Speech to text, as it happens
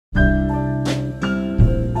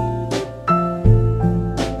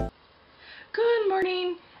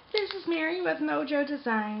with Mojo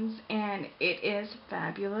Designs, and it is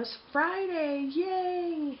Fabulous Friday.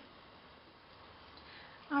 Yay!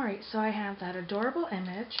 Alright, so I have that adorable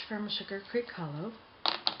image from Sugar Creek Hollow.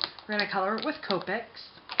 We're going to color it with Copics.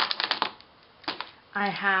 I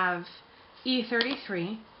have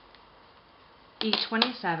E33,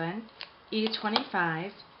 E27,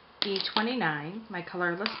 E25, E29, my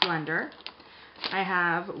colorless blender. I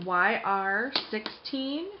have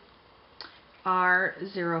YR16,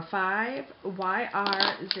 R05,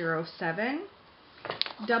 YR07,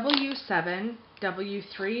 W7,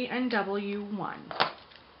 W3, and W1.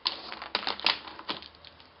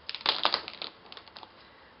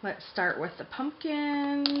 Let's start with the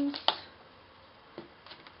pumpkins.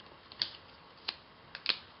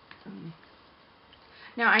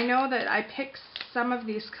 Now I know that I picked some of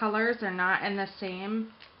these colors, they're not in the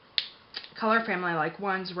same color family, like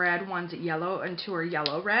one's red, one's yellow, and two are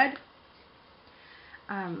yellow-red.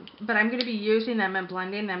 But I'm going to be using them and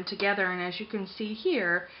blending them together, and as you can see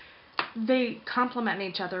here, they complement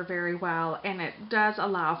each other very well, and it does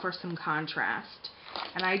allow for some contrast.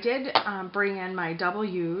 And I did bring in my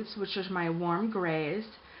W's, which is my warm grays,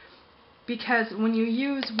 because when you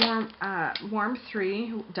use warm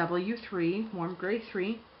 3, W3, warm gray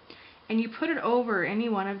 3, and you put it over any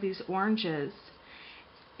one of these oranges,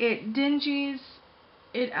 it dingies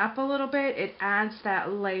it up a little bit. It adds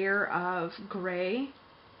that layer of gray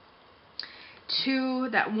to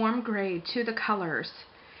that warm gray to the colors.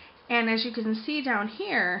 And as you can see down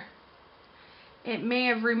here, it may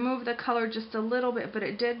have removed the color just a little bit, but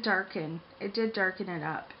it did darken it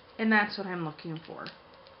up, and that's what I'm looking for.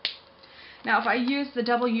 Now if I use the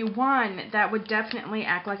W1, that would definitely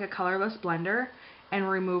act like a colorless blender and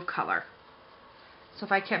remove color. So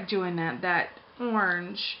if I kept doing that, that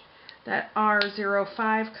orange, that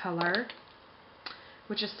R05 color,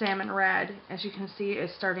 which is salmon red, as you can see,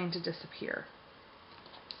 is starting to disappear.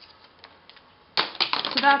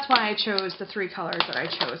 So that's why I chose the 3 colors that I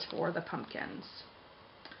chose for the pumpkins.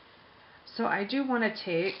 So I do want to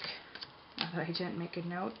take, although I didn't make a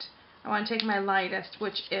note, I want to take my lightest,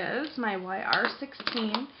 which is my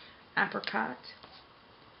YR16 apricot.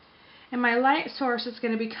 And my light source is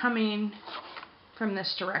going to be coming from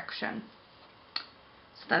this direction.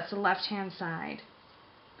 So that's the left-hand side.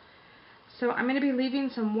 So I'm going to be leaving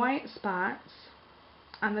some white spots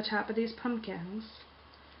on the top of these pumpkins.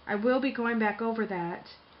 I will be going back over that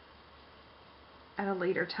at a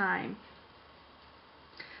later time,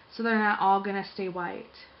 so they're not all going to stay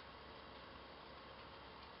white.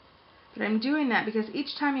 But I'm doing that because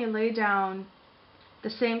each time you lay down the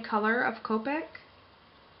same color of Copic,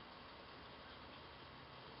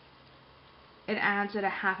 it adds it a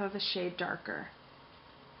half of a shade darker.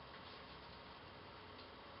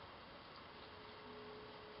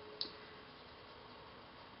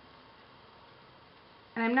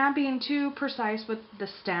 And I'm not being too precise with the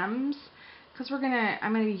stems, because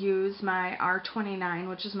I'm gonna use my R29,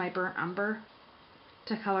 which is my burnt umber,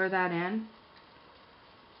 to color that in.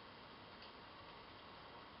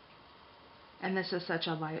 And this is such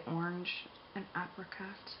a light orange and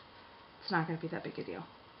apricot. It's not gonna be that big a deal.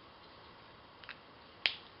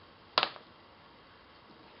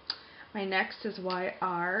 My next is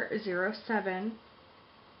YR07,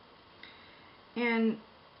 and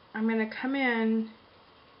I'm gonna come in.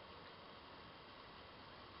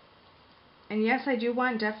 And yes, I do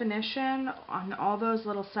want definition on all those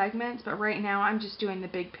little segments, but right now I'm just doing the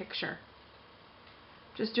big picture.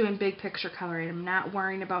 Just doing big picture coloring. I'm not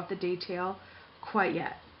worrying about the detail quite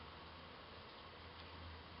yet.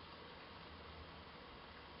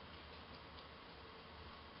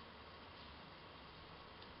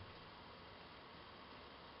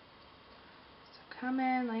 So come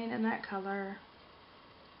in, laying in that color.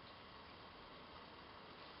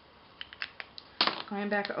 Going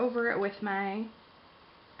back over it with my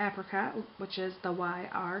apricot, which is the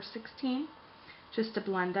YR16, just to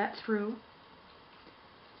blend that through.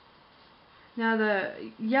 Now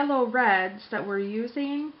the yellow reds that we're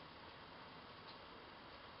using,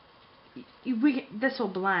 this will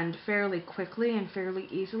blend fairly quickly and fairly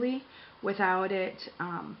easily without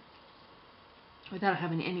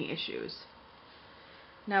having any issues.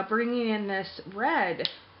 Now bringing in this red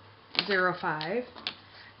 05,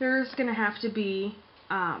 there's going to have to be,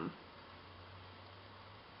 we're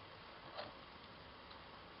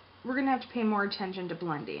going to have to pay more attention to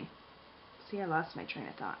blending. See, I lost my train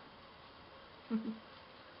of thought.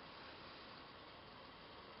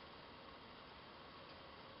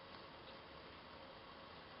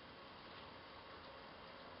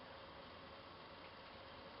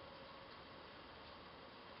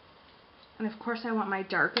 And of course I want my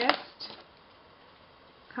darkest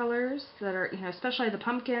colors that are, especially the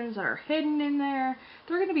pumpkins that are hidden in there,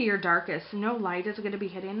 they're going to be your darkest. No light is going to be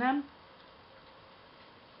hitting them.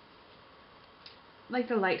 Like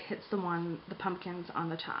the light hits the pumpkins on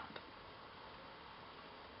the top.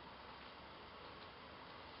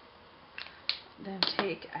 Then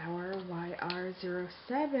take our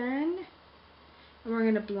YR07 and we're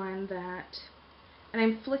going to blend that. And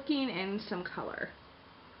I'm flicking in some color.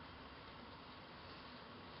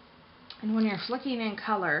 And when you're flicking in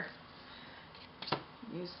color,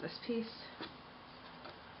 use this piece.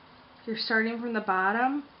 If you're starting from the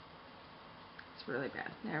bottom, it's really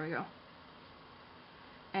bad. There we go.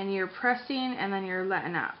 And you're pressing and then you're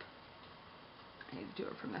letting up. I need to do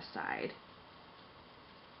it from the side.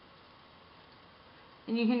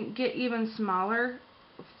 And you can get even smaller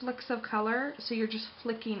flicks of color, so you're just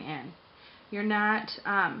flicking in. You're not,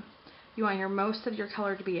 you want most of your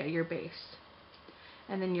color to be at your base.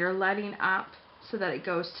 And then you're letting up so that it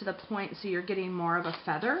goes to the point so you're getting more of a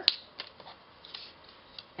feather.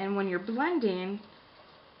 And when you're blending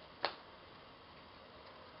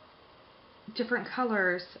different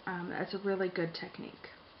colors, that's a really good technique.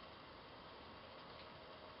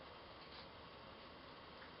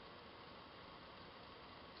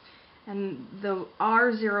 And the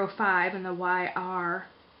R05 and the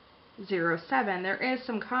YR07, there is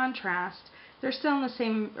some contrast. They're still in the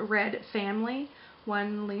same red family.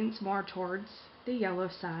 One leans more towards the yellow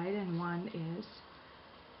side and one is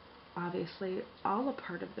obviously all a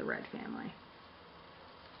part of the red family.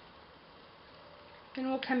 Then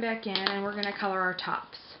we'll come back in and we're going to color our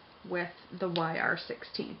tops with the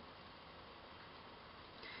YR16.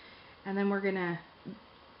 And then we're going to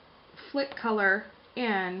flick color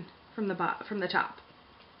in from the top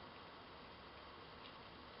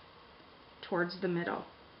towards the middle.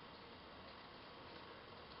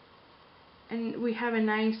 And we have a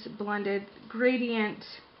nice blended gradient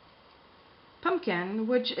pumpkin,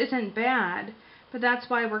 which isn't bad, but that's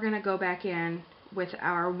why we're going to go back in with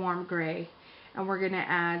our warm gray and we're going to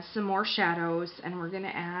add some more shadows and we're going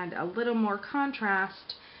to add a little more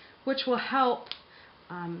contrast, which will help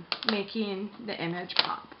making the image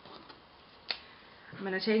pop. I'm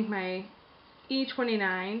going to take my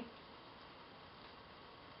E29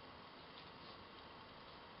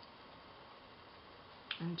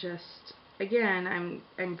 and just, again,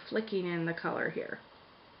 I'm flicking in the color here.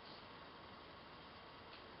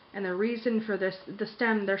 And the reason for this, the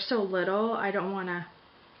stem, they're so little, I don't want to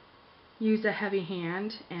use a heavy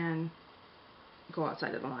hand and go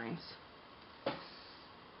outside of the lines.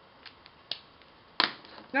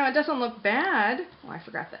 Now it doesn't look bad. Oh, I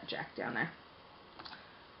forgot that jack down there.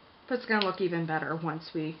 But it's going to look even better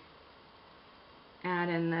once we add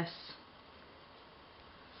in this.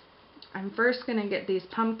 I'm first going to get these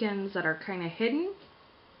pumpkins that are kind of hidden,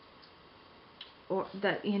 or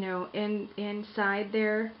that, inside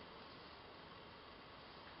there.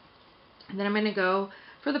 And then I'm going to go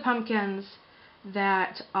for the pumpkins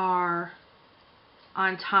that are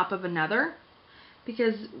on top of another,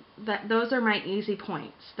 because those are my easy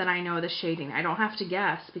points that I know the shading. I don't have to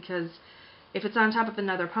guess, because if it's on top of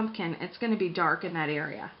another pumpkin, it's going to be dark in that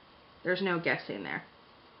area. There's no guessing there.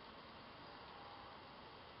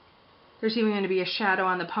 There's even going to be a shadow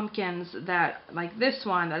on the pumpkins that, like this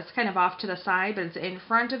one, that's kind of off to the side, but it's in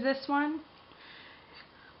front of this one.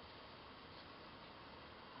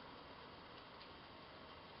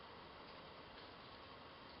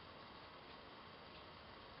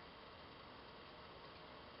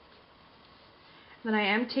 Then I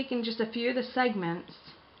am taking just a few of the segments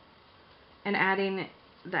and adding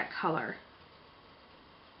that color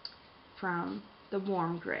from the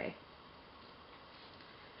warm gray.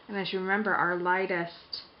 And as you remember, our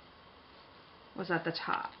lightest was at the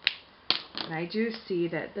top. And I do see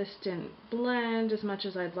that this didn't blend as much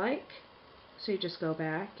as I'd like, so you just go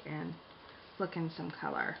back and flick in some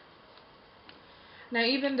color. Now,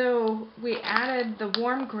 even though we added the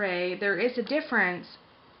warm gray, there is a difference,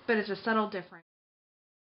 but it's a subtle difference.